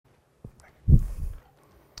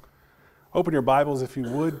Open your Bibles, if you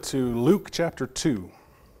would, to Luke chapter 2.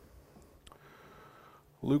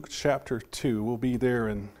 Luke chapter 2. We'll be there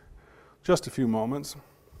in just a few moments.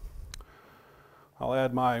 I'll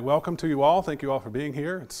add my welcome to you all. Thank you all for being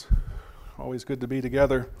here. It's always good to be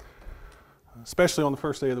together, especially on the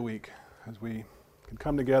first day of the week, as we can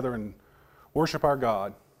come together and worship our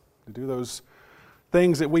God, to do those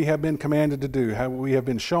things that we have been commanded to do, how we have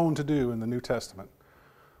been shown to do in the New Testament.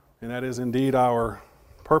 And that is indeed our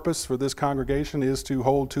purpose for this congregation, is to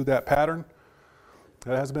hold to that pattern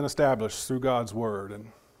that has been established through God's Word. And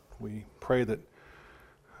we pray that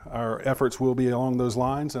our efforts will be along those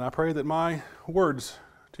lines. And I pray that my words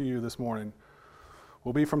to you this morning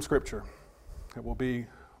will be from Scripture. It will be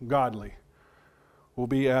godly, will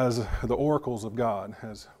be as the oracles of God,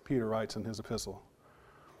 as Peter writes in his epistle.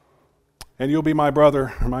 And you'll be my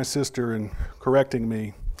brother or my sister in correcting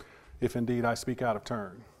me if indeed I speak out of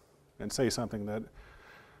turn and say something that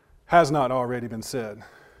has not already been said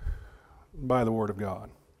by the Word of God.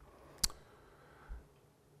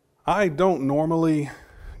 I don't normally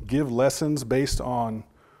give lessons based on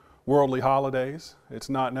worldly holidays. It's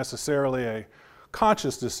not necessarily a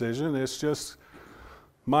conscious decision. It's just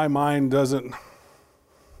my mind doesn't.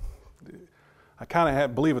 I kind of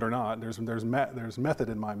have, believe it or not, there's method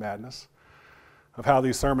in my madness of how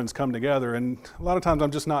these sermons come together, and a lot of times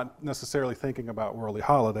I'm just not necessarily thinking about worldly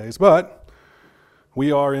holidays, but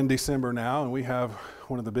we are in December now, and we have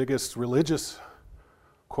one of the biggest religious,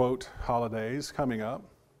 quote, holidays coming up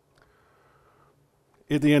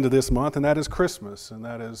at the end of this month, and that is Christmas. And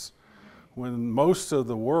that is when most of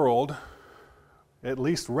the world at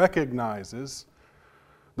least recognizes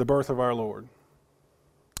the birth of our Lord.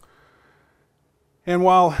 And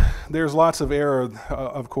while there's lots of error,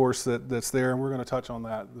 of course, that's there, and we're going to touch on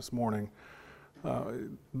that this morning,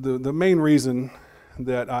 the main reason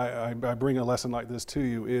that I bring a lesson like this to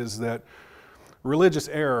you is that religious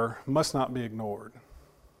error must not be ignored.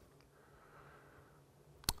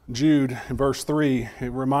 Jude, in verse 3,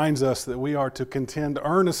 it reminds us that we are to contend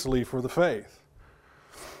earnestly for the faith.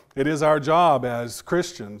 It is our job as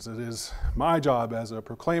Christians, it is my job as a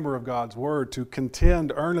proclaimer of God's Word to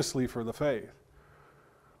contend earnestly for the faith.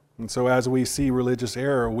 And so as we see religious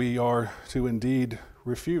error, we are to indeed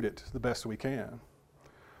refute it the best we can.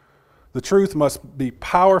 The truth must be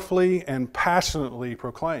powerfully and passionately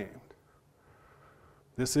proclaimed.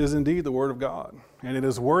 This is indeed the Word of God, and it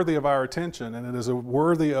is worthy of our attention, and it is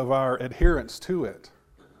worthy of our adherence to it.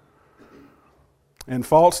 And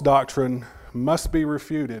false doctrine must be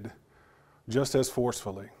refuted just as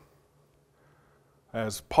forcefully.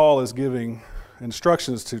 As Paul is giving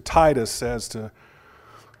instructions to Titus as to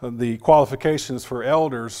the qualifications for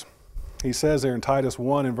elders, he says there in Titus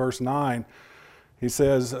 1 and verse 9, he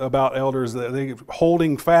says about elders that they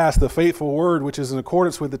holding fast the faithful word which is in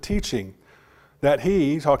accordance with the teaching, that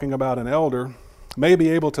he, talking about an elder, may be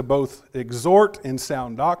able to both exhort in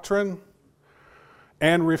sound doctrine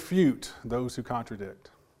and refute those who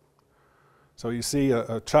contradict. So you see,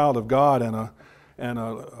 a child of God and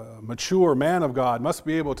a mature man of God must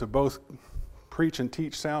be able to both preach and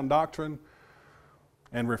teach sound doctrine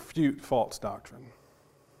and refute false doctrine.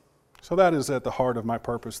 So that is at the heart of my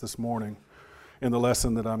purpose this morning in the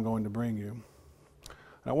lesson that I'm going to bring you.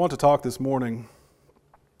 I want to talk this morning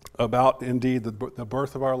about, indeed, the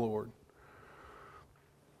birth of our Lord.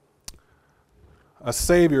 A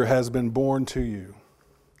Savior has been born to you.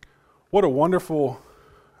 What a wonderful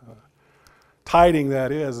tiding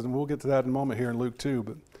that is, and we'll get to that in a moment here in Luke 2.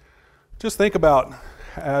 But just think about,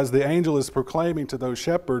 as the angel is proclaiming to those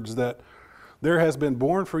shepherds that there has been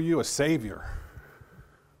born for you a Savior.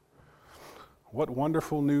 What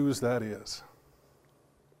wonderful news that is.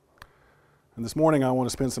 And this morning I want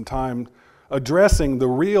to spend some time addressing the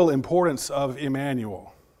real importance of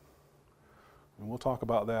Emmanuel. And we'll talk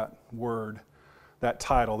about that word, that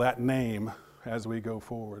title, that name as we go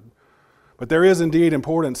forward. But there is indeed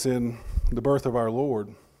importance in the birth of our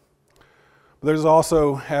Lord. But there's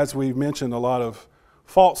also, as we've mentioned, a lot of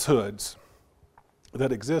falsehoods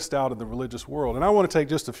that exist out in the religious world. And I want to take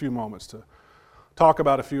just a few moments to talk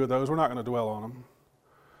about a few of those. We're not going to dwell on them,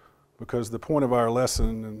 because the point of our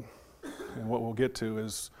lesson and what we'll get to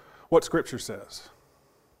is what Scripture says.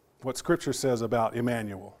 What Scripture says about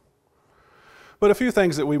Emmanuel. But a few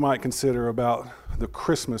things that we might consider about the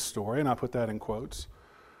Christmas story, and I put that in quotes.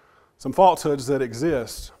 Some falsehoods that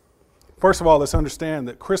exist. First of all, let's understand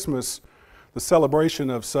that Christmas, the celebration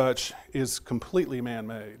of such, is completely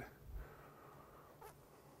man-made.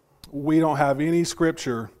 We don't have any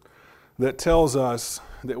Scripture that tells us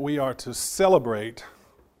that we are to celebrate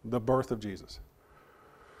the birth of Jesus.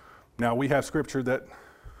 Now, we have Scripture that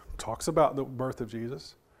talks about the birth of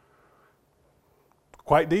Jesus.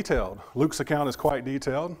 quite detailed. Luke's account is quite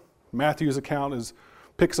detailed. Matthew's account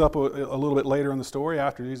picks up a little bit later in the story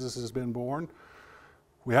after Jesus has been born.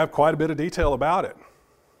 We have quite a bit of detail about it.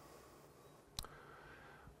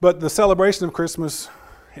 But the celebration of Christmas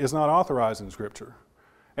is not authorized in Scripture.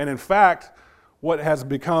 And in fact, what has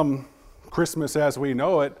become Christmas as we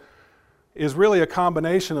know it is really a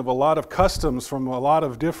combination of a lot of customs from a lot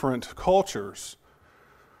of different cultures.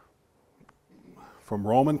 From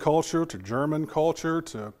Roman culture to German culture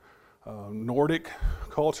to Nordic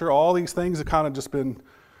culture, all these things have kind of just been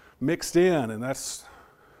mixed in, and that's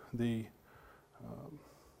the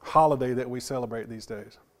holiday that we celebrate these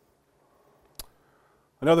days.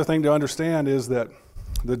 Another thing to understand is that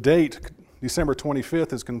the date, December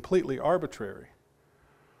 25th, is completely arbitrary.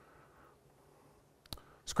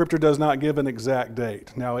 Scripture does not give an exact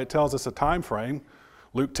date. Now, it tells us a time frame.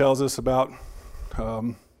 Luke tells us about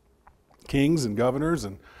kings and governors,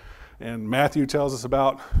 and Matthew tells us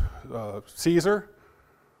about Caesar.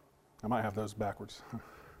 I might have those backwards.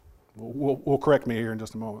 We'll correct me here in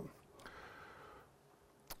just a moment.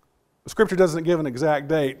 Scripture doesn't give an exact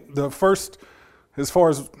date. The first, as far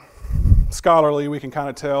as scholarly, we can kind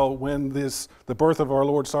of tell when the birth of our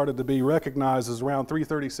Lord started to be recognized is around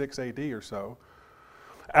 336 AD or so,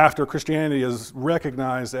 after Christianity is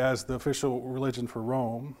recognized as the official religion for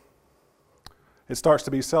Rome. It starts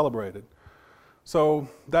to be celebrated. So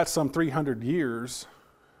that's some 300 years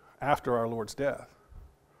after our Lord's death.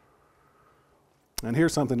 And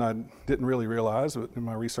here's something I didn't really realize, but in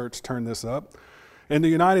my research turned this up. In the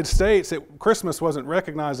United States, Christmas wasn't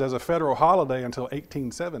recognized as a federal holiday until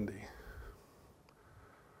 1870.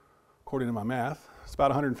 According to my math, it's about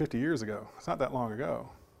 150 years ago. It's not that long ago.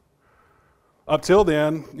 Up till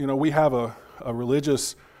then, we have a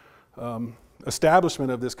religious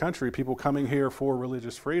establishment of this country, people coming here for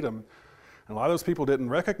religious freedom. And a lot of those people didn't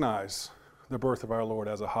recognize the birth of our Lord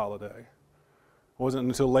as a holiday. It wasn't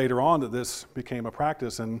until later on that this became a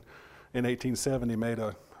practice, and in 1870 made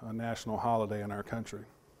a national holiday in our country.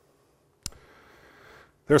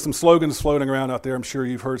 There's some slogans floating around out there. I'm sure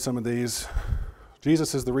you've heard some of these.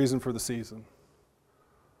 Jesus is the reason for the season.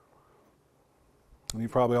 And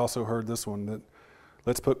you've probably also heard this one, that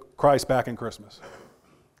let's put Christ back in Christmas.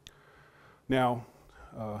 Now,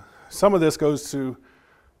 some of this goes to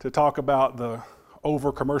talk about the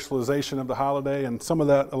over-commercialization of the holiday, and some of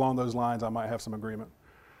that along those lines I might have some agreement.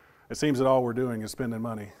 It seems that all we're doing is spending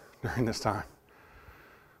money during this time.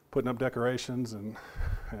 Putting up decorations and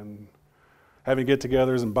having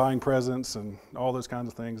get-togethers and buying presents and all those kinds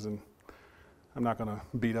of things. And I'm not going to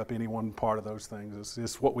beat up any one part of those things.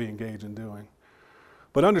 It's what we engage in doing.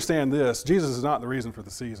 But understand this, Jesus is not the reason for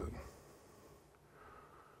the season.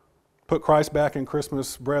 Put Christ back in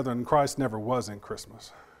Christmas, brethren, Christ never was in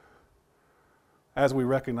Christmas. As we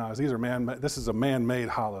recognize, this is a man-made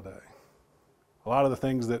holiday. A lot of the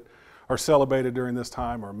things that are celebrated during this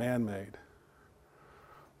time are man-made.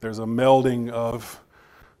 There's a melding of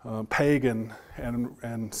pagan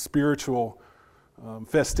and spiritual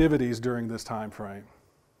festivities during this time frame.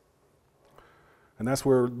 And that's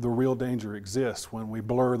where the real danger exists, when we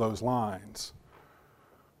blur those lines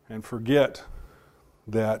and forget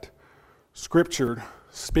that Scripture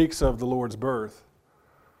speaks of the Lord's birth,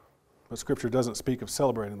 but Scripture doesn't speak of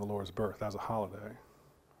celebrating the Lord's birth as a holiday.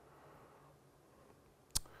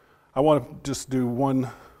 I want to just do one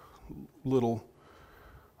little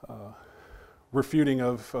refuting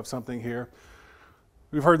of something here.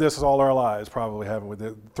 We've heard this all our lives, probably, haven't we?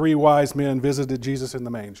 The 3 wise men visited Jesus in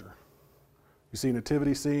the manger. You see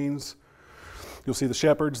nativity scenes, you'll see the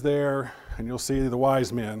shepherds there, and you'll see the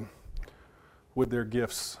wise men with their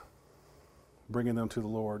gifts, bringing them to the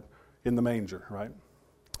Lord in the manger, right?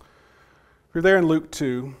 If you're there in Luke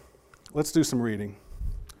 2, let's do some reading.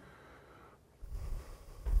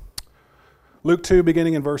 Luke 2,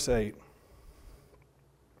 beginning in verse 8.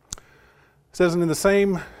 It says, in the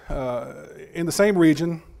same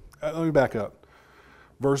region, let me back up.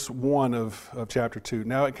 Verse 1 of chapter 2.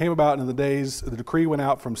 Now it came about in the days, the decree went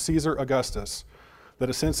out from Caesar Augustus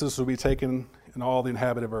that a census would be taken in all the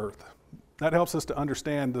inhabited earth. That helps us to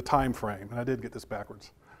understand the time frame. And I did get this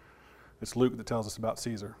backwards. It's Luke that tells us about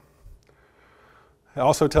Caesar. It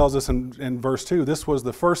also tells us in verse 2, this was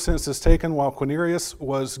the first census taken while Quirinius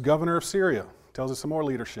was governor of Syria. It tells us some more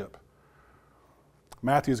leadership.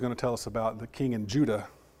 Matthew is going to tell us about the king in Judah,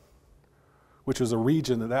 which was a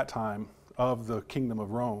region at that time of the kingdom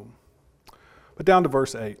of Rome. But down to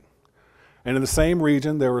verse 8. And in the same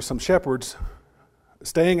region there were some shepherds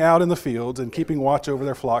staying out in the fields and keeping watch over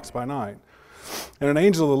their flocks by night. And an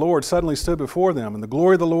angel of the Lord suddenly stood before them, and the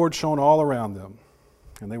glory of the Lord shone all around them,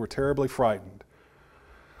 and they were terribly frightened.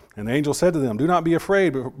 And the angel said to them, "Do not be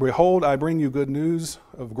afraid, but behold, I bring you good news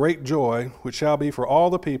of great joy, which shall be for all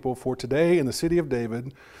the people. For today in the city of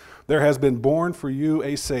David there has been born for you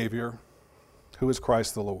a Savior, who is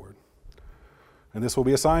Christ the Lord. And this will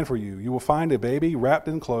be a sign for you. You will find a baby wrapped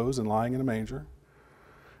in clothes and lying in a manger."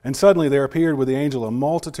 And suddenly there appeared with the angel a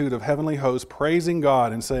multitude of heavenly hosts, praising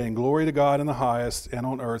God and saying, "Glory to God in the highest, and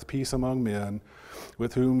on earth peace among men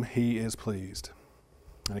with whom he is pleased."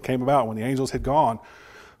 And it came about when the angels had gone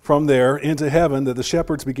from there into heaven that the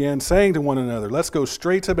shepherds began saying to one another, "Let's go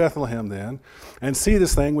straight to Bethlehem then, and see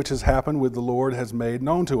this thing which has happened, which the Lord has made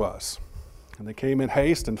known to us." And they came in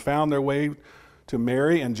haste and found their way to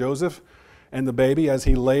Mary and Joseph and the baby as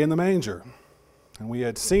he lay in the manger. And we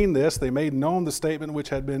had seen this, they made known the statement which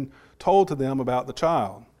had been told to them about the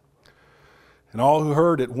child. And all who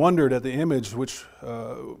heard it wondered at the image which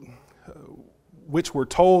were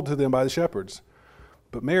told to them by the shepherds.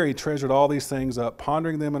 But Mary treasured all these things up,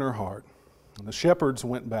 pondering them in her heart. And the shepherds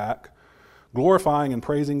went back, glorifying and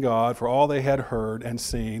praising God for all they had heard and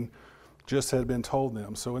seen, just had been told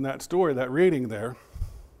them. So in that story, that reading there,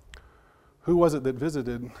 who was it that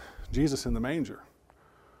visited Jesus in the manger?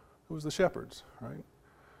 It was the shepherds, right?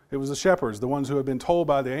 It was the shepherds, the ones who had been told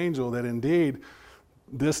by the angel that indeed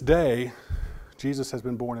this day Jesus has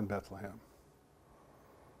been born in Bethlehem.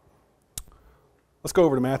 Let's go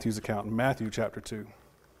over to Matthew's account in Matthew chapter 2.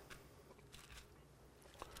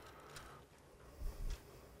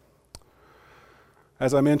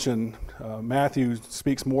 As I mentioned, Matthew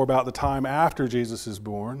speaks more about the time after Jesus is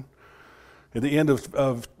born. At the end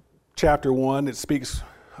of chapter 1, it speaks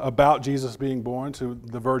about Jesus being born to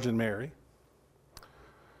the Virgin Mary.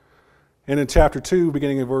 And in chapter 2,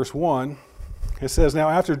 beginning in verse 1, it says, "Now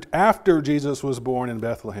after Jesus was born in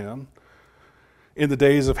Bethlehem, in the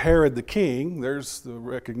days of Herod the king," there's the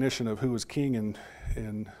recognition of who was king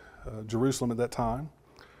in Jerusalem at that time,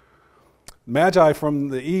 "Magi from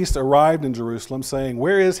the east arrived in Jerusalem, saying,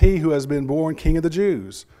 'Where is he who has been born King of the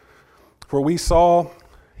Jews? For we saw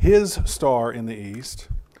his star in the east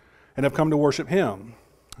and have come to worship him.'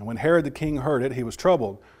 And when Herod the king heard it, he was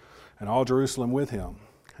troubled, and all Jerusalem with him.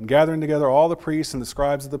 And gathering together all the priests and the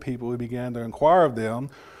scribes of the people, he began to inquire of them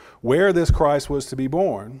where this Christ was to be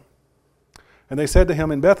born. And they said to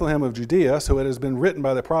him, 'In Bethlehem of Judea, so it has been written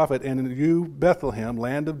by the prophet, and in you, Bethlehem,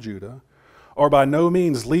 land of Judah, are by no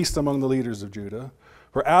means least among the leaders of Judah,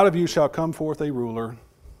 for out of you shall come forth a ruler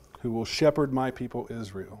who will shepherd my people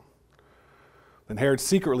Israel.' Then Herod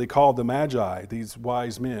secretly called the Magi, these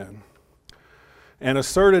wise men, and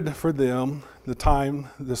ascertained from them the time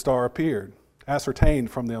the star appeared.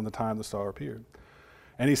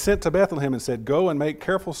 And he sent to Bethlehem and said, 'Go and make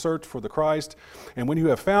careful search for the Christ, and when you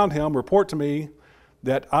have found him, report to me,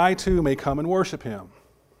 that I too may come and worship him.'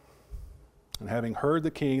 And having heard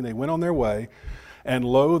the king, they went on their way, and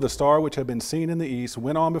lo, the star which had been seen in the east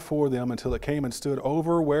went on before them until it came and stood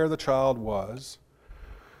over where the child was.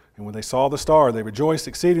 And when they saw the star, they rejoiced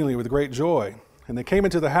exceedingly with great joy. And they came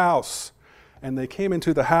into the house,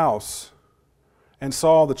 and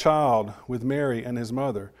saw the child with Mary and his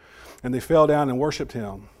mother. And they fell down and worshipped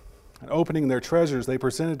him. And opening their treasures, they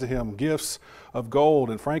presented to him gifts of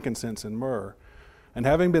gold and frankincense and myrrh. And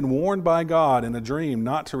having been warned by God in a dream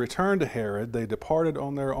not to return to Herod, they departed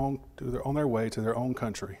on their way to their own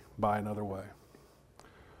country by another way."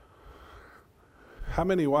 How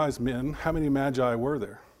many wise men, how many magi were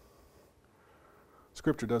there?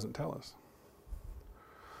 Scripture doesn't tell us.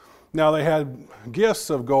 Now they had gifts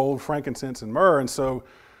of gold, frankincense, and myrrh, and so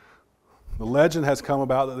the legend has come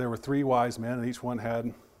about that there were 3 wise men, and each one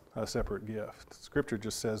had a separate gift. Scripture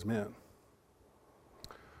just says men.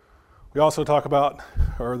 We also talk about,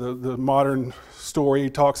 or the modern story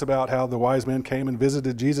talks about how the wise men came and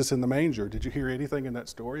visited Jesus in the manger. Did you hear anything in that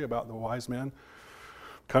story about the wise men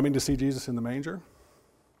coming to see Jesus in the manger?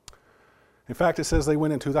 In fact, it says they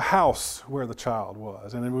went into the house where the child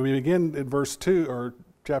was. And then we begin in verse 2, or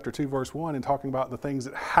chapter 2, verse 1, and talking about the things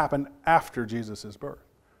that happened after Jesus' birth.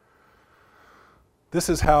 This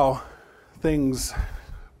is how things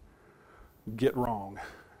get wrong.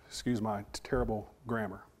 Excuse my terrible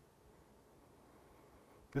grammar.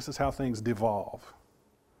 This is how things devolve.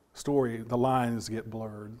 The lines get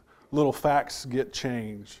blurred. Little facts get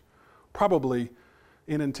changed. Probably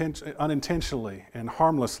unintentionally and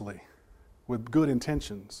harmlessly with good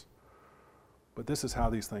intentions. But this is how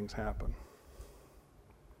these things happen.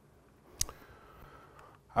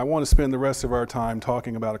 I want to spend the rest of our time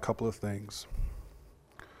talking about a couple of things.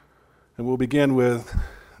 And we'll begin with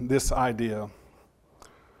this idea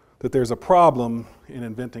that there's a problem in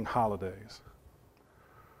inventing holidays.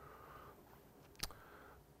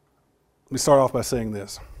 Let me start off by saying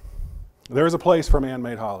this. There is a place for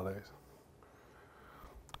man-made holidays.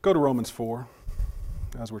 Go to Romans 4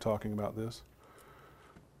 as we're talking about this.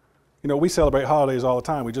 You know, we celebrate holidays all the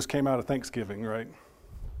time. We just came out of Thanksgiving, right?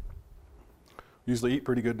 Usually eat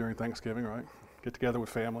pretty good during Thanksgiving, right? Get together with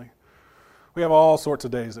family. We have all sorts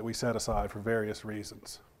of days that we set aside for various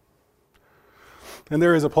reasons. And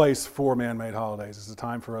there is a place for man-made holidays. It's a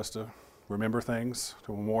time for us to remember things,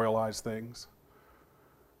 to memorialize things.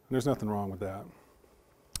 And there's nothing wrong with that.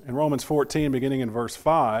 In Romans 14, beginning in verse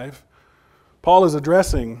 5, Paul is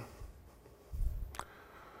addressing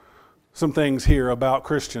some things here about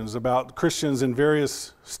Christians in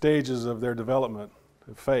various stages of their development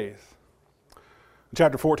of faith. In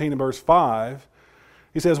chapter 14 and verse 5,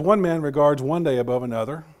 he says, "One man regards one day above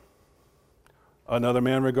another. Another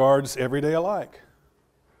man regards every day alike.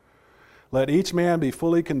 Let each man be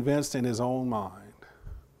fully convinced in his own mind.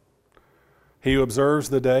 He who observes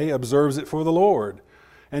the day observes it for the Lord,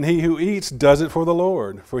 and he who eats does it for the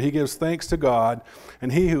Lord, for he gives thanks to God.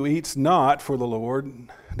 And he who eats not for the Lord,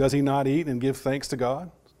 does he not eat and give thanks to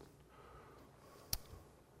God?"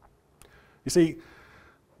 You see,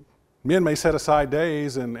 men may set aside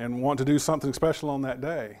days and want to do something special on that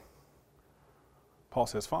day. Paul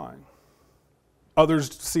says, fine.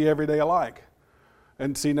 Others see every day alike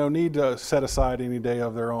and see no need to set aside any day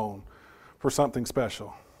of their own for something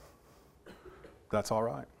special. That's all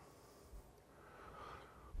right.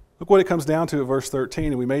 Look what it comes down to at verse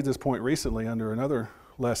 13, and we made this point recently under another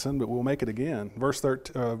lesson, but we'll make it again. Verse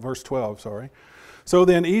 12. "So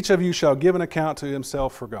then each of you shall give an account to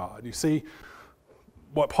himself for God." You see,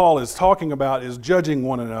 what Paul is talking about is judging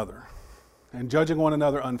one another, and judging one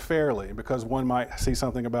another unfairly, because one might see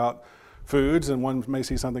something about foods and one may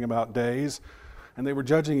see something about days, and they were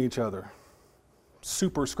judging each other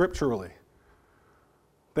super scripturally.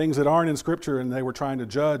 Things that aren't in Scripture, and they were trying to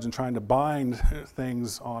judge and trying to bind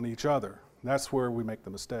things on each other. That's where we make the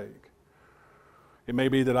mistake. It may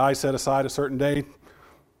be that I set aside a certain day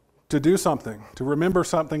to do something, to remember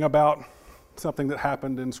something about something that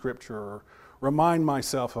happened in Scripture, or remind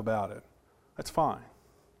myself about it. That's fine.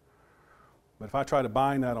 But if I try to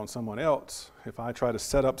bind that on someone else, if I try to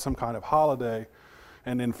set up some kind of holiday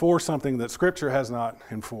and enforce something that Scripture has not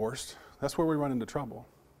enforced, that's where we run into trouble.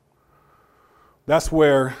 That's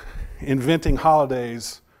where inventing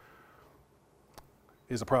holidays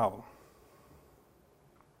is a problem.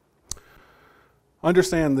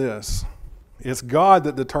 Understand this. It's God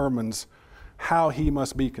that determines how he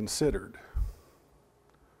must be considered.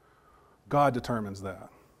 God determines that,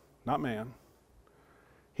 not man.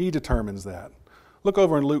 He determines that. Look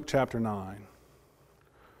over in Luke chapter 9.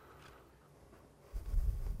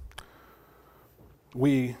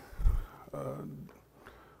 We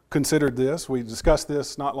considered this. We discussed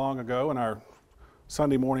this not long ago in our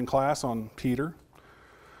Sunday morning class on Peter.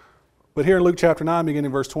 But here in Luke chapter 9, beginning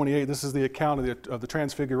in verse 28, this is the account of the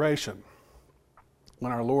transfiguration,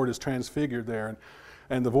 when our Lord is transfigured there.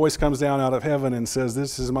 And the voice comes down out of heaven and says,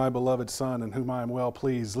 "This is my beloved Son, in whom I am well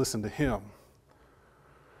pleased. Listen to him."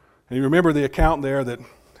 And you remember the account there that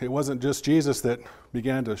it wasn't just Jesus that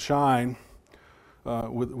began to shine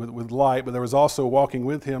with light, but there was also walking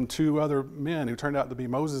with him two other men who turned out to be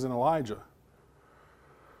Moses and Elijah.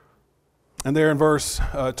 And there in verse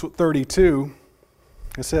 32,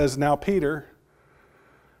 it says, "Now Peter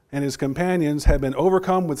and his companions had been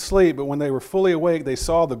overcome with sleep, but when they were fully awake, they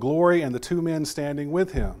saw the glory and the two men standing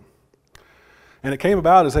with him. And it came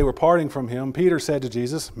about as they were parting from him, Peter said to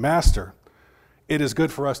Jesus, 'Master, it is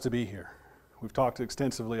good for us to be here.'" We've talked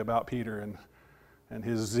extensively about Peter and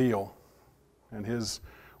his zeal and his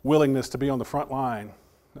willingness to be on the front line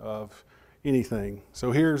of anything.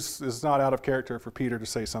 So it's not out of character for Peter to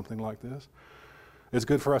say something like this. It's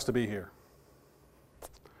good for us to be here.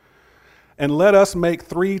 "And let us make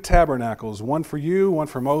 3 tabernacles, one for you, one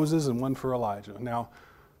for Moses, and one for Elijah." Now,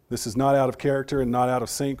 this is not out of character and not out of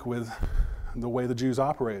sync with the way the Jews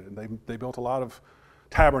operated. They built a lot of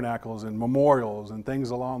tabernacles and memorials and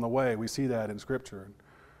things along the way. We see that in Scripture.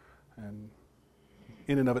 And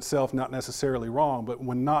in and of itself, not necessarily wrong, but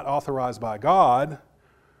when not authorized by God,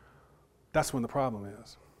 that's when the problem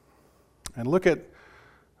is. And look at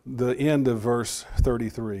the end of verse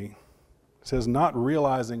 33. It says, "Not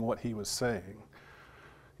realizing what he was saying."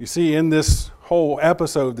 You see, in this whole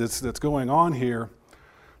episode that's going on here,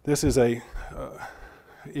 this is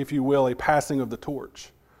if you will, a passing of the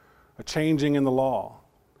torch, a changing in the law.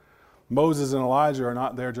 Moses and Elijah are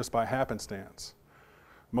not there just by happenstance.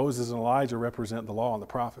 Moses and Elijah represent the law and the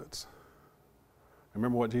prophets.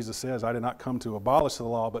 Remember what Jesus says, "I did not come to abolish the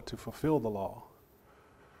law, but to fulfill the law."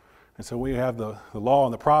 And so we have the law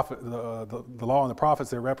and the prophet, the law and the prophets.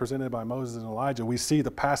 They're represented by Moses and Elijah. We see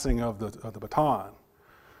the passing of the baton,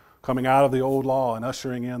 coming out of the old law and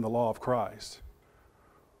ushering in the law of Christ.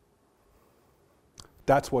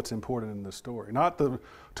 That's what's important in this story. Not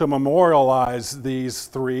to memorialize these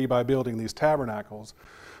three by building these tabernacles,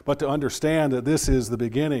 but to understand that this is the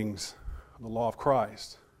beginnings of the law of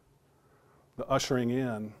Christ, the ushering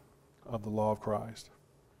in of the law of Christ.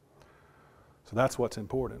 So that's what's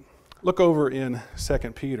important. Look over in 2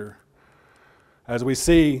 Peter as we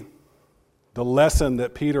see the lesson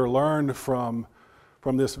that Peter learned from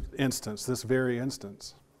this instance, this very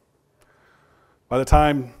instance. By the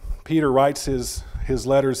time Peter writes his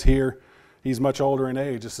letters here, he's much older in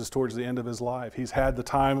age. This is towards the end of his life. He's had the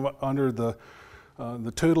time under the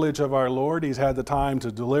tutelage of our Lord. He's had the time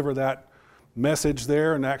to deliver that message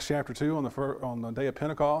there in Acts chapter 2 on the day of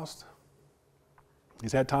Pentecost.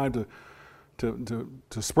 He's had time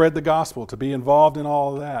to spread the gospel, to be involved in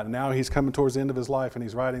all of that. And now he's coming towards the end of his life and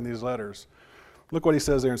he's writing these letters. Look what he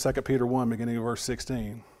says there in 2 Peter 1, beginning of verse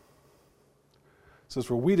 16. It says,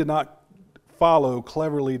 "For we did not follow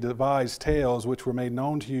cleverly devised tales which were made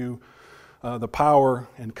known to you, the power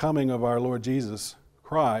and coming of our Lord Jesus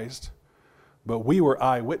Christ, but we were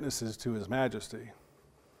eyewitnesses to his majesty."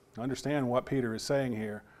 Understand what Peter is saying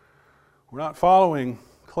here. We're not following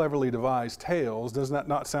cleverly devised tales. Doesn't that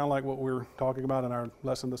not sound like what we're talking about in our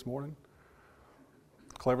lesson this morning?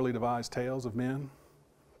 Cleverly devised tales of men.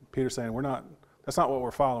 Peter's saying that's not what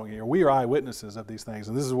we're following here. We are eyewitnesses of these things,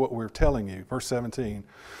 and this is what we're telling you. Verse 17,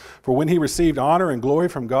 "For when he received honor and glory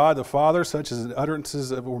from God the Father, such as the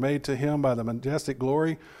utterances were made to him by the majestic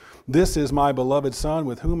glory, this is my beloved Son,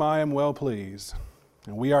 with whom I am well pleased.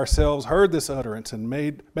 And we ourselves heard this utterance and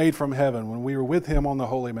made from heaven when we were with him on the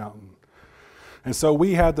holy mountain. And so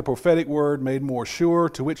we had the prophetic word made more sure,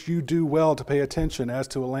 to which you do well to pay attention as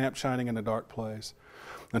to a lamp shining in a dark place,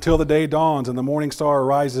 until the day dawns and the morning star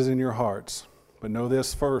arises in your hearts. But know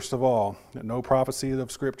this first of all, that no prophecy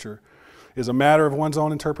of Scripture is a matter of one's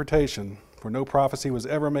own interpretation, for no prophecy was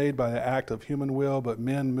ever made by the act of human will, but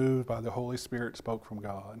men moved by the Holy Spirit spoke from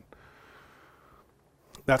God."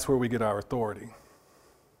 That's where we get our authority.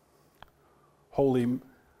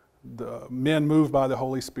 The men moved by the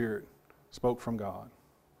Holy Spirit spoke from God.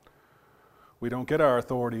 We don't get our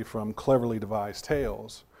authority from cleverly devised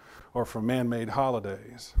tales or from man-made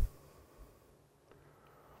holidays.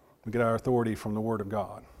 We get our authority from the Word of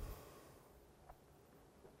God.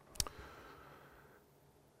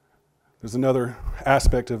 There's another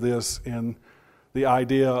aspect of this in the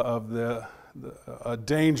idea of a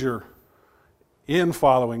danger in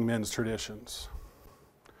following men's traditions.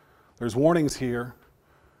 There's warnings here.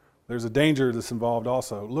 There's a danger that's involved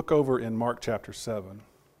also. Look over in Mark chapter 7.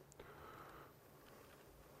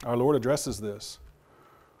 Our Lord addresses this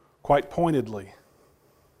quite pointedly,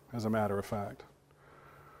 as a matter of fact.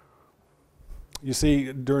 You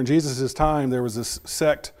see, during Jesus' time, there was this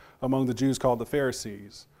sect among the Jews called the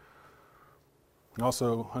Pharisees. And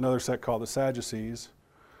also another sect called the Sadducees.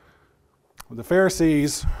 The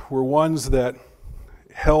Pharisees were ones that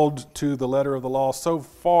held to the letter of the law so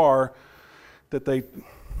far that they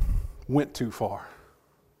went too far.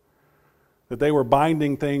 That they were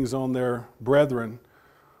binding things on their brethren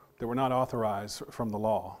that were not authorized from the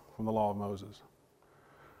law of Moses.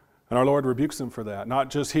 And our Lord rebukes them for that, not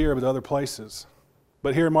just here, but other places.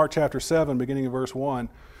 But here in Mark chapter 7, beginning in verse 1,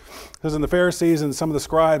 it says, "And the Pharisees and some of the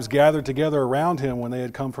scribes gathered together around him when they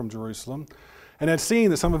had come from Jerusalem, and had seen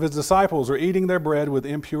that some of his disciples were eating their bread with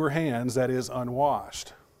impure hands, that is,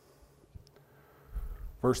 unwashed."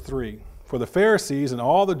 Verse 3, "For the Pharisees and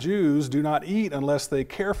all the Jews do not eat unless they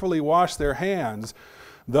carefully wash their hands,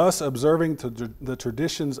 thus observing the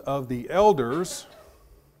traditions of the elders.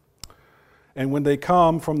 And when they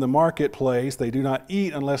come from the marketplace, they do not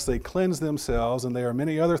eat unless they cleanse themselves, and there are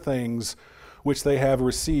many other things which they have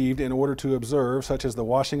received in order to observe, such as the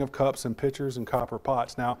washing of cups and pitchers and copper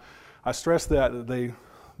pots." Now, I stress that the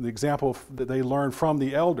example that they learned from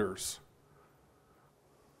the elders.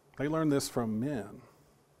 They learned this from men.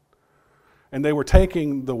 And they were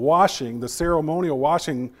taking the washing, the ceremonial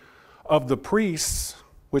washing of the priests,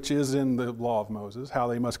 which is in the law of Moses, how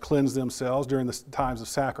they must cleanse themselves during the times of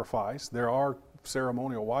sacrifice. There are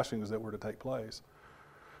ceremonial washings that were to take place.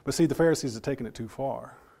 But see, the Pharisees had taken it too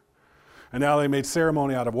far. And now they made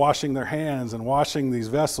ceremony out of washing their hands and washing these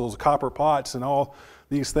vessels, copper pots and all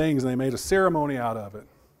these things, and they made a ceremony out of it.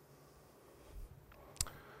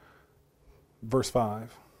 Verse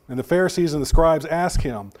 5, "And the Pharisees and the scribes asked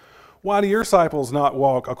him, 'Why do your disciples not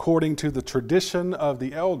walk according to the tradition of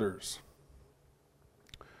the elders?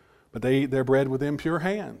 But they eat their bread with impure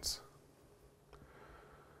hands.'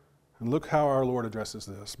 And look how our Lord addresses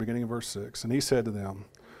this, beginning in verse 6. And he said to them,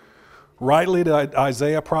 "Rightly did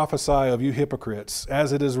Isaiah prophesy of you hypocrites,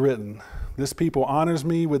 as it is written, this people honors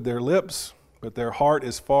me with their lips, but their heart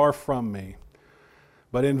is far from me.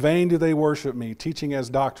 But in vain do they worship me, teaching as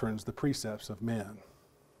doctrines the precepts of men.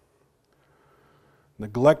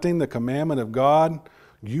 Neglecting the commandment of God,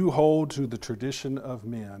 you hold to the tradition of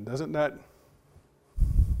men." Doesn't that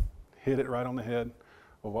hit it right on the head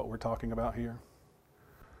of what we're talking about here?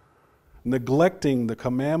 Neglecting the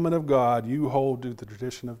commandment of God, you hold to the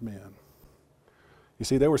tradition of men. You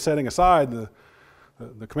see, they were setting aside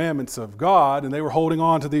the commandments of God, and they were holding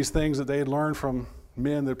on to these things that they had learned from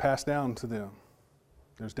men that passed down to them.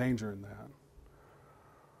 There's danger in that.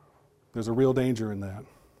 There's a real danger in that.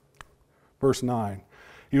 Verse 9.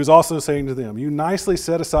 He was also saying to them, "You nicely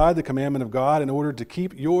set aside the commandment of God in order to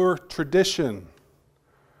keep your tradition.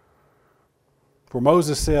 For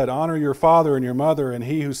Moses said, 'Honor your father and your mother, and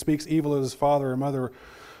he who speaks evil of his father or mother,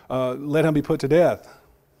 let him be put to death.'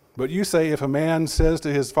 But you say, if a man says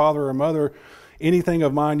to his father or mother, 'Anything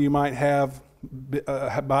of mine you might have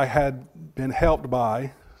had been helped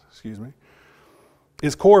by,'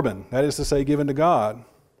 is Corban, that is to say, given to God."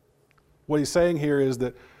 What he's saying here is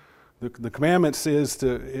that the commandments is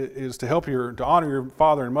to help to honor your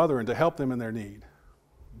father and mother and to help them in their need,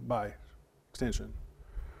 by extension.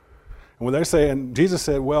 And when they're saying, Jesus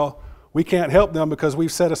said, well, we can't help them because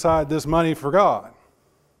we've set aside this money for God.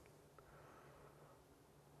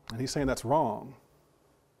 And he's saying that's wrong.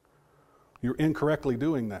 You're incorrectly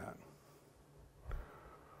doing that.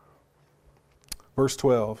 Verse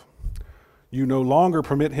 12. You no longer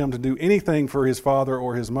permit him to do anything for his father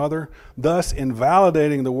or his mother, thus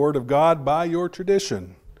invalidating the word of God by your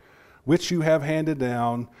tradition, which you have handed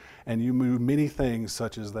down, and you move many things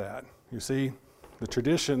such as that. You see, the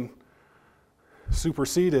tradition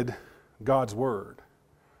superseded God's word.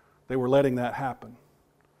 They were letting that happen.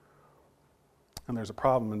 And there's a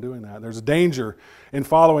problem in doing that. There's a danger in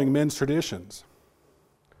following men's traditions.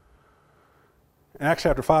 In Acts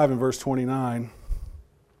chapter 5 and verse 29,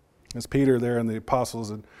 as Peter there and the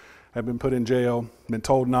apostles have been put in jail, been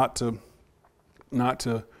told not to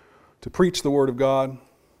preach the word of God.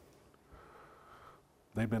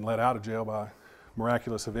 They've been let out of jail by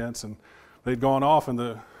miraculous events, and they'd gone off, and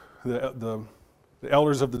the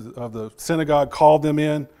elders of the synagogue called them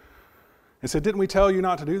in and said, "Didn't we tell you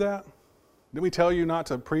not to do that? Didn't we tell you not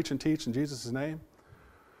to preach and teach in Jesus' name?"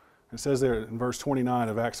 It says there in verse 29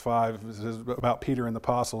 of Acts 5, it says about Peter and the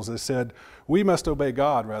apostles, they said, "We must obey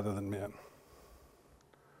God rather than men."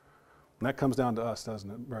 And that comes down to us, doesn't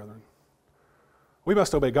it, brethren? We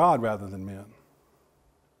must obey God rather than men.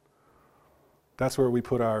 That's where we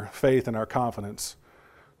put our faith and our confidence,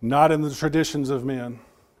 not in the traditions of men,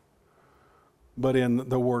 but in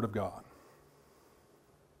the Word of God.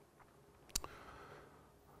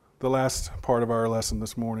 The last part of our lesson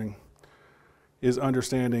this morning is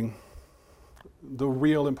understanding the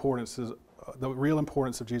real importance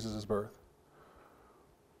of Jesus' birth.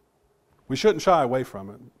 We shouldn't shy away from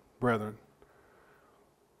it, brethren.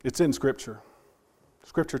 It's in Scripture.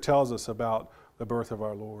 Scripture tells us about the birth of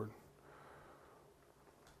our Lord.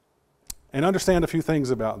 And understand a few things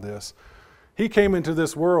about this. He came into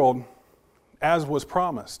this world as was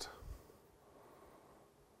promised,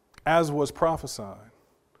 as was prophesied.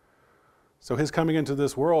 So his coming into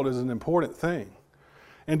this world is an important thing.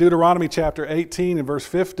 In Deuteronomy chapter 18 and verse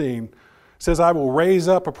 15, it says, "I will raise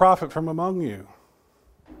up a prophet from among you."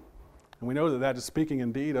 And we know that that is speaking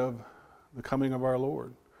indeed of the coming of our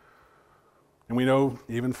Lord. And we know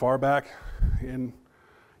even far back,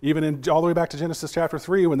 all the way back to Genesis chapter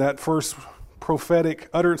 3, when that first prophetic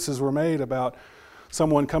utterances were made about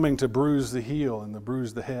someone coming to bruise the heel and to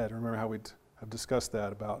bruise the head. Remember how we have discussed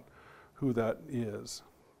that, about who that is.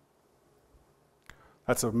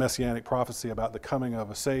 That's a messianic prophecy about the coming of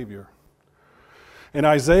a Savior. In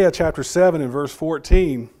Isaiah chapter 7 and verse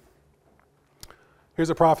 14, here's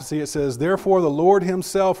a prophecy. It says, "Therefore the Lord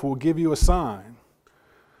himself will give you a sign.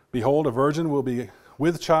 Behold, a virgin will be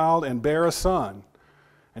with child and bear a son,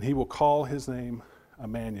 and he will call his name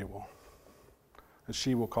Emmanuel." And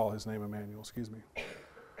she will call his name Emmanuel,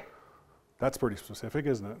 That's pretty specific,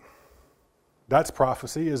 isn't it? That's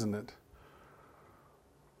prophecy, isn't it?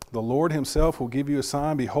 "The Lord himself will give you a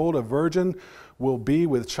sign. Behold, a virgin will be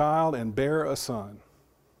with child and bear a son."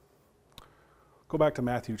 Go back to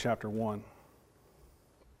Matthew chapter 1.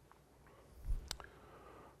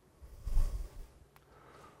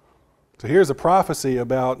 So here's a prophecy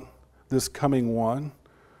about this coming one.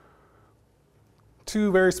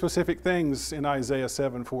 Two very specific things in Isaiah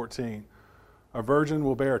 7:14. A virgin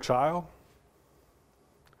will bear a child,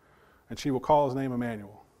 and she will call his name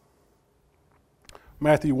Emmanuel.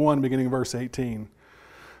 Matthew 1, beginning verse 18.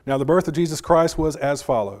 Now the birth of Jesus Christ was as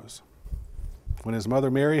follows. When his mother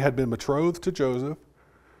Mary had been betrothed to Joseph,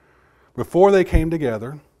 before they came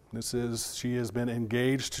together, she has been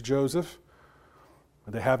engaged to Joseph,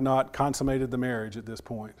 but they have not consummated the marriage at this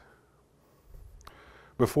point.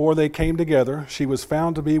 Before they came together, she was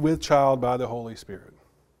found to be with child by the Holy Spirit.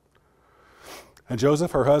 And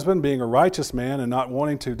Joseph, her husband, being a righteous man and not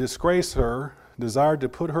wanting to disgrace her, desired to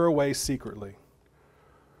put her away secretly.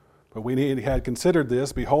 But when he had considered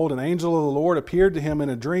this, behold, an angel of the Lord appeared to him in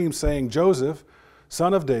a dream, saying, Joseph,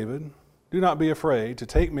 son of David, do not be afraid to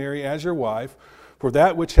take Mary as your wife, for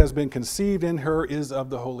that which has been conceived in her is of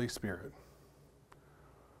the Holy Spirit.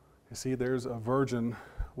 You see, there's a virgin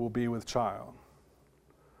will be with child.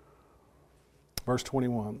 Verse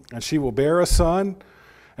 21, and she will bear a son,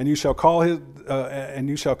 and you shall call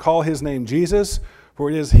his name Jesus, for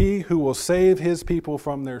it is he who will save his people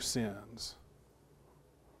from their sins.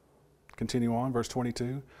 Continue on, verse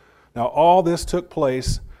 22. Now all this took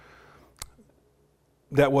place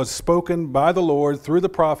that was spoken by the Lord through the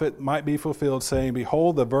prophet might be fulfilled, saying,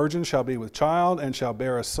 Behold, the virgin shall be with child, and shall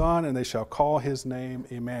bear a son, and they shall call his name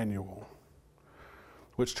Emmanuel,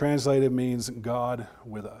 which translated means God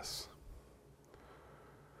with us.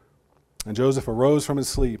 And Joseph arose from his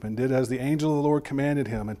sleep, and did as the angel of the Lord commanded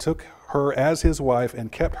him, and took her as his wife,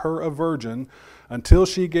 and kept her a virgin until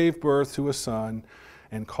she gave birth to a son,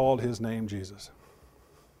 and called his name Jesus.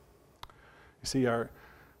 You see,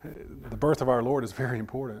 the birth of our Lord is very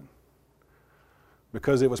important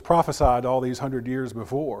because it was prophesied all these 100 years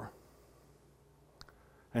before.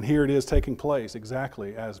 And here it is taking place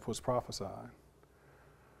exactly as was prophesied.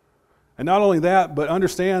 And not only that, but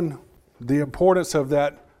understand the importance of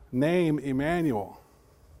that name Emmanuel.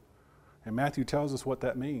 And Matthew tells us what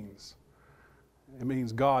that means. It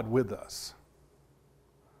means God with us.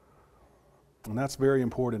 And that's very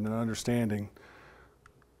important in understanding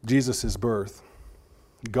Jesus' birth.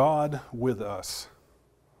 God with us.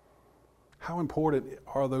 How important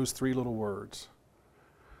are those three little words?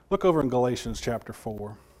 Look over in Galatians chapter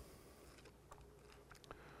 4.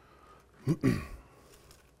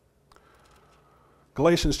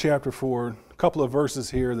 Galatians chapter 4, a couple of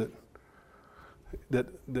verses here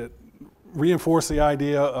that reinforce the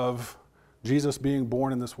idea of Jesus being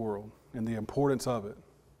born in this world and the importance of it.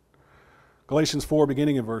 Galatians 4,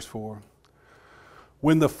 beginning in verse 4.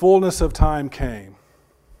 When the fullness of time came,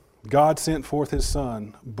 God sent forth his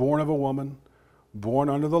Son, born of a woman, born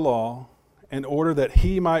under the law, in order that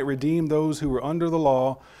he might redeem those who were under the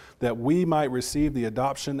law, that we might receive the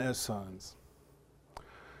adoption as sons.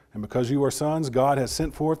 And because you are sons, God has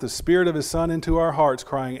sent forth the Spirit of his Son into our hearts,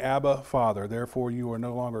 crying, Abba, Father. Therefore you are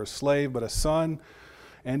no longer a slave, but a son,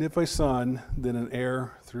 and if a son, then an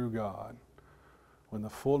heir through God. When the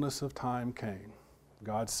fullness of time came,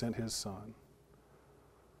 God sent his Son.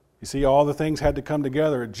 You see, all the things had to come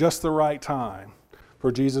together at just the right time for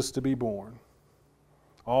Jesus to be born.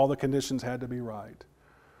 All the conditions had to be right.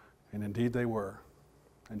 And indeed they were.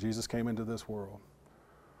 And Jesus came into this world.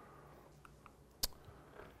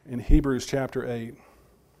 In Hebrews chapter 8,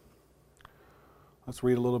 let's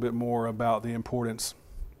read a little bit more about the importance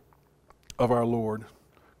of our Lord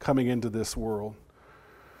coming into this world.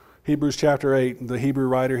 Hebrews chapter 8, the Hebrew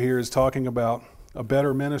writer here is talking about a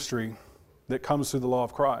better ministry that comes through the law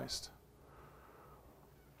of Christ.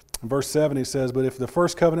 In verse 7 he says, But if the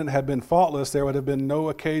first covenant had been faultless, there would have been no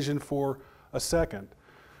occasion for a second.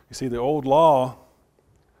 You see, the old law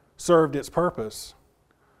served its purpose,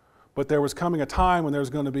 but there was coming a time when there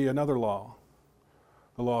was going to be another law,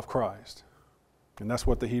 the law of Christ. And that's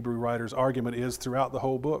what the Hebrew writer's argument is throughout the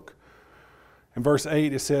whole book. In verse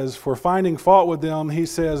 8 it says, For finding fault with them, he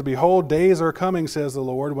says, Behold, days are coming, says the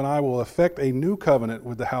Lord, when I will effect a new covenant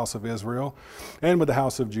with the house of Israel and with the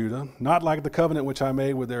house of Judah, not like the covenant which I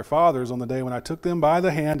made with their fathers on the day when I took them by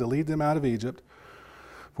the hand to lead them out of Egypt.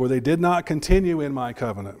 For they did not continue in my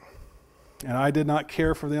covenant, and I did not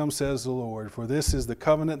care for them, says the Lord. For this is the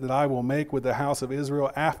covenant that I will make with the house of Israel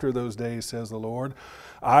after those days, says the Lord.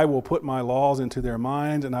 I will put my laws into their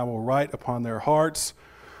minds, and I will write upon their hearts,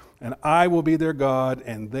 and I will be their God,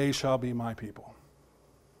 and they shall be my people.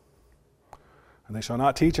 And they shall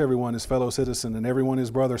not teach everyone his fellow citizen and everyone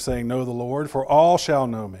his brother, saying, Know the Lord, for all shall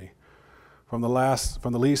know me, from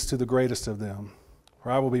the least to the greatest of them.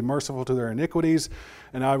 For I will be merciful to their iniquities,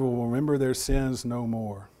 and I will remember their sins no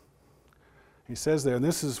more. He says there, and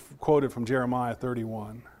this is quoted from Jeremiah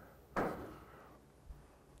 31,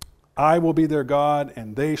 I will be their God,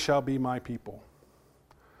 and they shall be my people.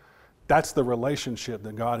 That's the relationship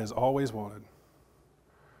that God has always wanted,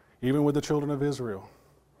 even with the children of Israel.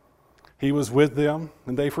 He was with them,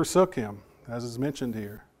 and they forsook him. as is mentioned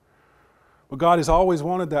here. But God has always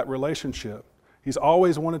wanted that relationship. He's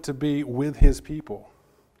always wanted to be with his people.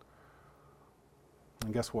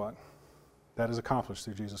 And guess what? That is accomplished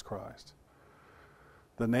through Jesus Christ.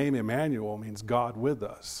 The name Emmanuel means God with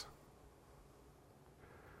us.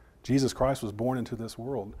 Jesus Christ was born into this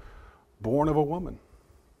world, born of a woman,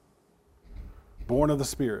 born of the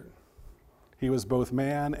Spirit. He was both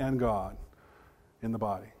man and God in the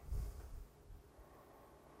body.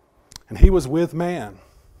 And he was with man.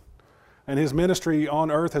 And his ministry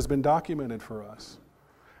on earth has been documented for us.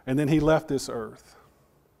 And then he left this earth.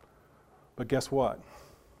 But guess what?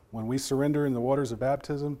 When we surrender in the waters of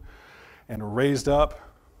baptism and are raised up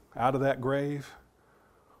out of that grave,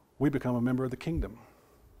 we become a member of the kingdom.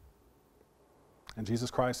 And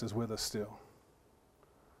Jesus Christ is with us still.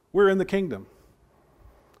 We're in the kingdom.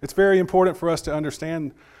 It's very important for us to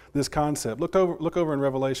understand this concept. Look over in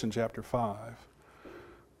Revelation chapter 5.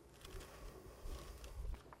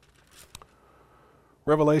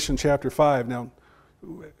 Revelation chapter 5. Now,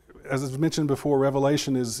 as was mentioned before,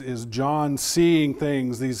 Revelation is John seeing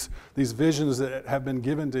things, these visions that have been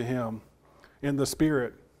given to him in the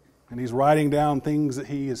Spirit. And he's writing down things that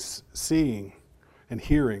he is seeing and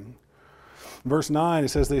hearing. Verse 9, it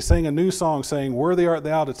says, they sang a new song, saying, worthy art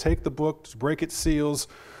thou to take the book, to break its seals,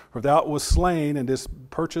 for thou wast slain and didst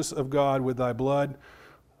purchase of God with thy blood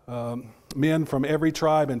men from every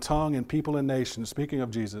tribe and tongue and people and nation. Speaking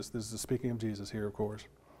of Jesus, this is speaking of Jesus here, of course.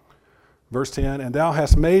 Verse 10, and thou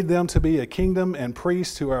hast made them to be a kingdom and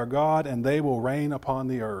priests to our God, and they will reign upon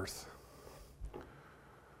the earth.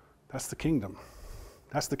 That's the kingdom.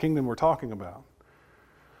 That's the kingdom we're talking about.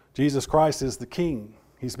 Jesus Christ is the king.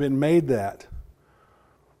 He's been made that.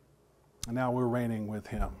 And now we're reigning with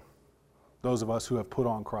him. Those of us who have put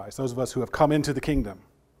on Christ, those of us who have come into the kingdom,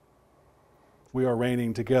 we are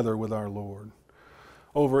reigning together with our Lord.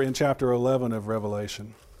 Over in chapter 11 of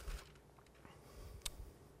Revelation,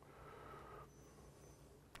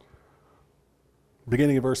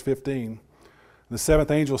 beginning of verse 15, the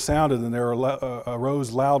seventh angel sounded, and there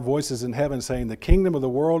arose loud voices in heaven, saying, the kingdom of the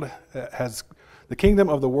world has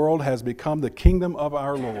become the kingdom of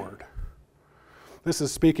our Lord. This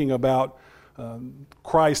is speaking about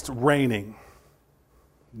Christ reigning,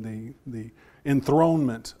 the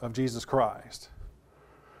enthronement of Jesus Christ.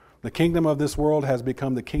 The kingdom of this world has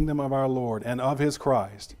become the kingdom of our Lord and of his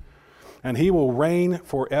Christ, and he will reign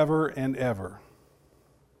forever and ever.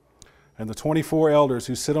 And the 24 elders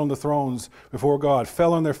who sit on the thrones before God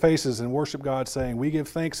fell on their faces and worshiped God, saying, we give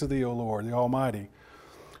thanks to thee, O Lord, the Almighty,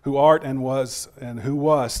 who art and was and who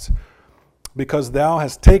wast, because thou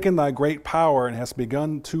hast taken thy great power and hast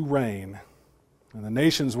begun to reign. And the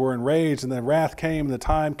nations were enraged, and the wrath came, and the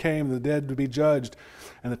time came, the dead to be judged,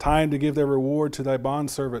 and the time to give their reward to thy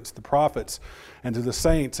bondservants, the prophets, and to the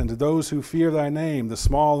saints, and to those who fear thy name, the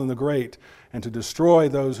small and the great, and to destroy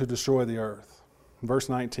those who destroy the earth. Verse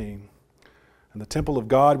 19, and the temple of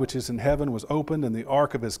God which is in heaven was opened, and the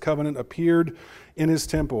ark of his covenant appeared in his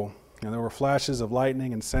temple. And there were flashes of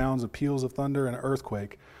lightning and sounds of peals of thunder and an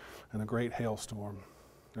earthquake and a great hailstorm.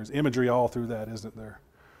 There's imagery all through that, isn't there?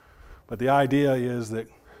 But the idea is that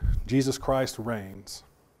Jesus Christ reigns.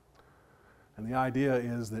 And the idea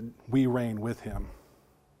is that we reign with him.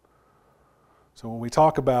 So when we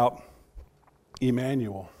talk about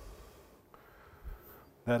Emmanuel,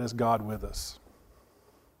 that is God with us.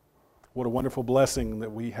 What a wonderful blessing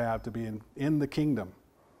that we have to be in the kingdom,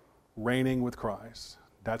 reigning with Christ.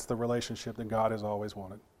 That's the relationship that God has always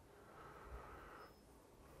wanted.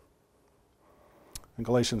 In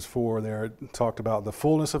Galatians 4 there, it talked about the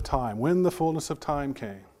fullness of time. When the fullness of time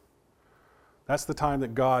came, that's the time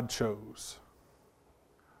that God chose,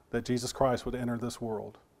 that Jesus Christ would enter this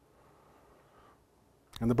world.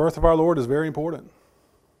 And the birth of our Lord is very important.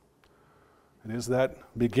 It is that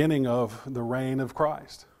beginning of the reign of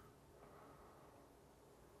Christ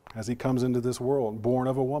as he comes into this world, born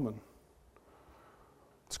of a woman.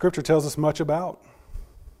 Scripture tells us much about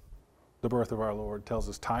the birth of our Lord. It tells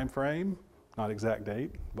us time frame, not exact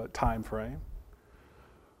date, but time frame.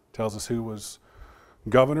 It tells us who was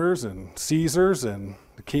governors and Caesars and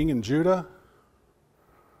the king in Judah.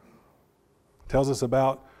 It tells us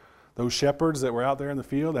about those shepherds that were out there in the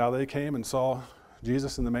field, how they came and saw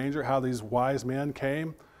Jesus in the manger, how these wise men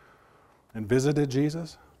came and visited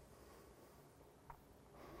Jesus.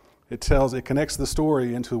 It connects the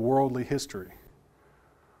story into worldly history.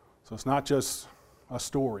 So it's not just a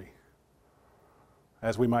story,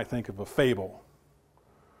 as we might think of a fable,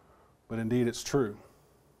 but indeed it's true.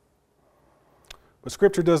 But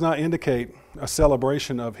Scripture does not indicate a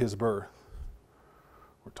celebration of his birth.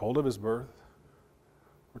 We're told of his birth.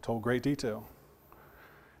 We're told great detail.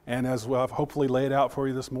 And as well, I've hopefully laid out for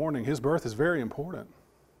you this morning, his birth is very important.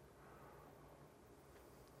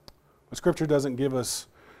 But Scripture doesn't give us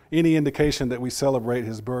any indication that we celebrate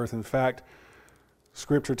his birth. In fact,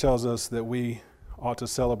 Scripture tells us that we ought to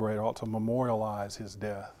celebrate, ought to memorialize his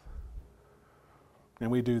death.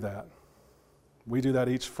 And we do that. We do that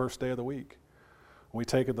each first day of the week. When we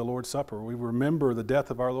take at the Lord's Supper, we remember the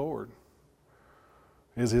death of our Lord.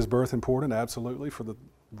 Is his birth important? Absolutely, for the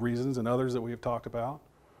reasons and others that we have talked about.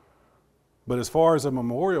 But as far as a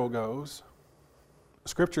memorial goes,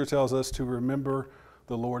 Scripture tells us to remember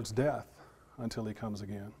the Lord's death until he comes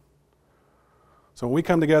again. So when we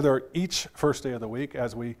come together each first day of the week,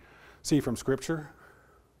 as we see from Scripture,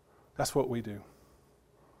 that's what we do.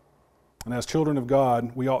 And as children of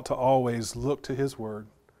God, we ought to always look to his word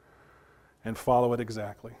and follow it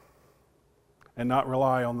exactly, and not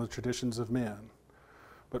rely on the traditions of men,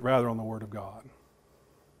 but rather on the word of God.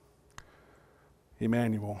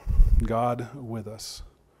 Emmanuel, God with us.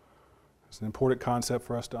 It's an important concept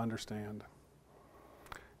for us to understand.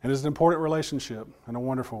 And it's an important relationship and a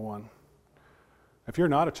wonderful one. If you're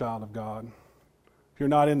not a child of God, if you're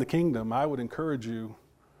not in the kingdom, I would encourage you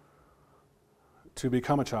to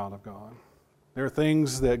become a child of God. There are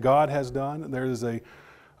things that God has done. There is a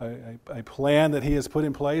plan that he has put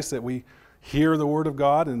in place that we hear the word of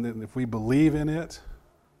God, and then if we believe in it,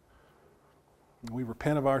 we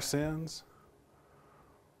repent of our sins,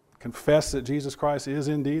 confess that Jesus Christ is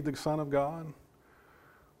indeed the Son of God,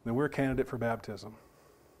 then we're a candidate for baptism.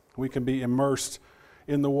 We can be immersed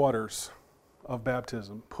in the waters of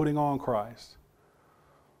baptism, putting on Christ.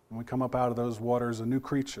 And we come up out of those waters a new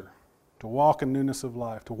creature, to walk in newness of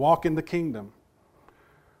life, to walk in the kingdom,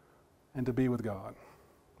 and to be with God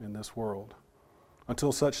in this world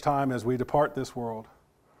until such time as we depart this world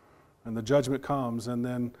and the judgment comes, and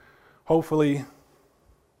then hopefully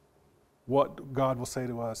what God will say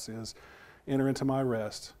to us is, enter into my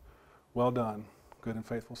rest. Well done, good and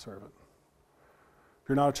faithful servant. If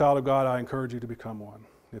you're not a child of God, I encourage you to become one.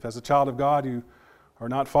 If as a child of God you are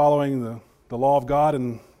not following the law of God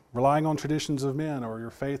and relying on traditions of men, or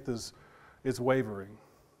your faith is wavering,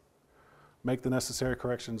 make the necessary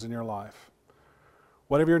corrections in your life.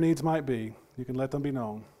 Whatever your needs might be, you can let them be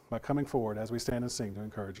known by coming forward as we stand and sing to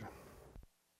encourage you.